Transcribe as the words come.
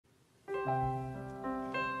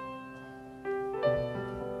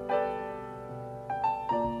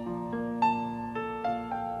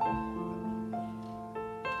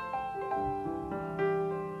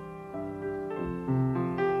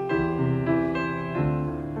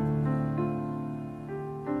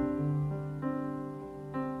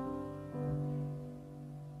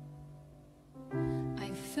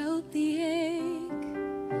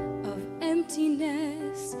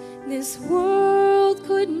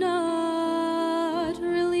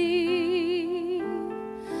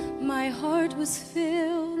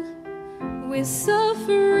with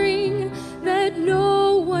suffering that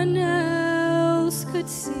no one else could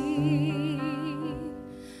see,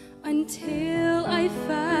 until I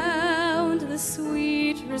found the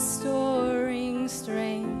sweet restoring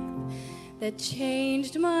strength that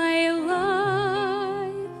changed my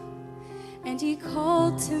life. And he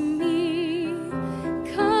called to me,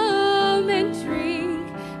 come and drink,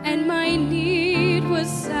 and my need was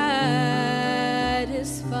satisfied.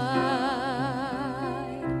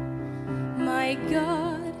 My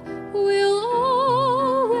God will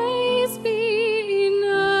always be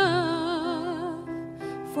enough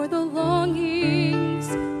for the longings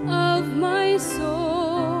of my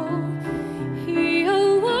soul. He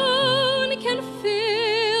alone can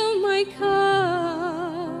fill my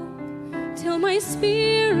cup till my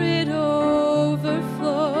spirit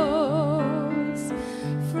overflows.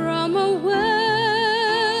 From a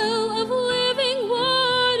well of living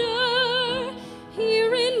water, he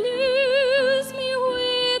renews me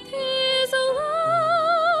with his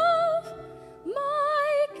love.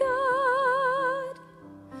 My God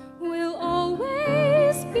will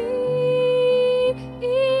always be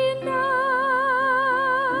enough.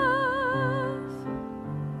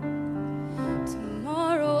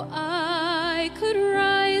 Tomorrow I could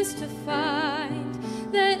rise to find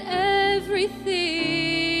that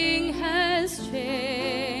everything has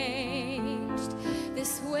changed.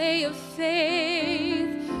 This way of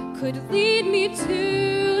faith could lead me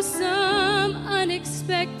to some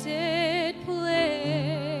unexpected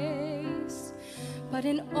place. But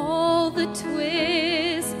in all the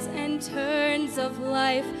twists and turns of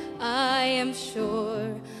life, I am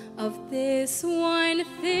sure of this one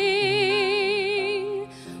thing: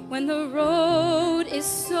 when the road is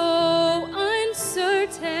so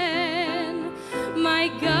uncertain, my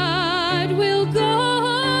God will go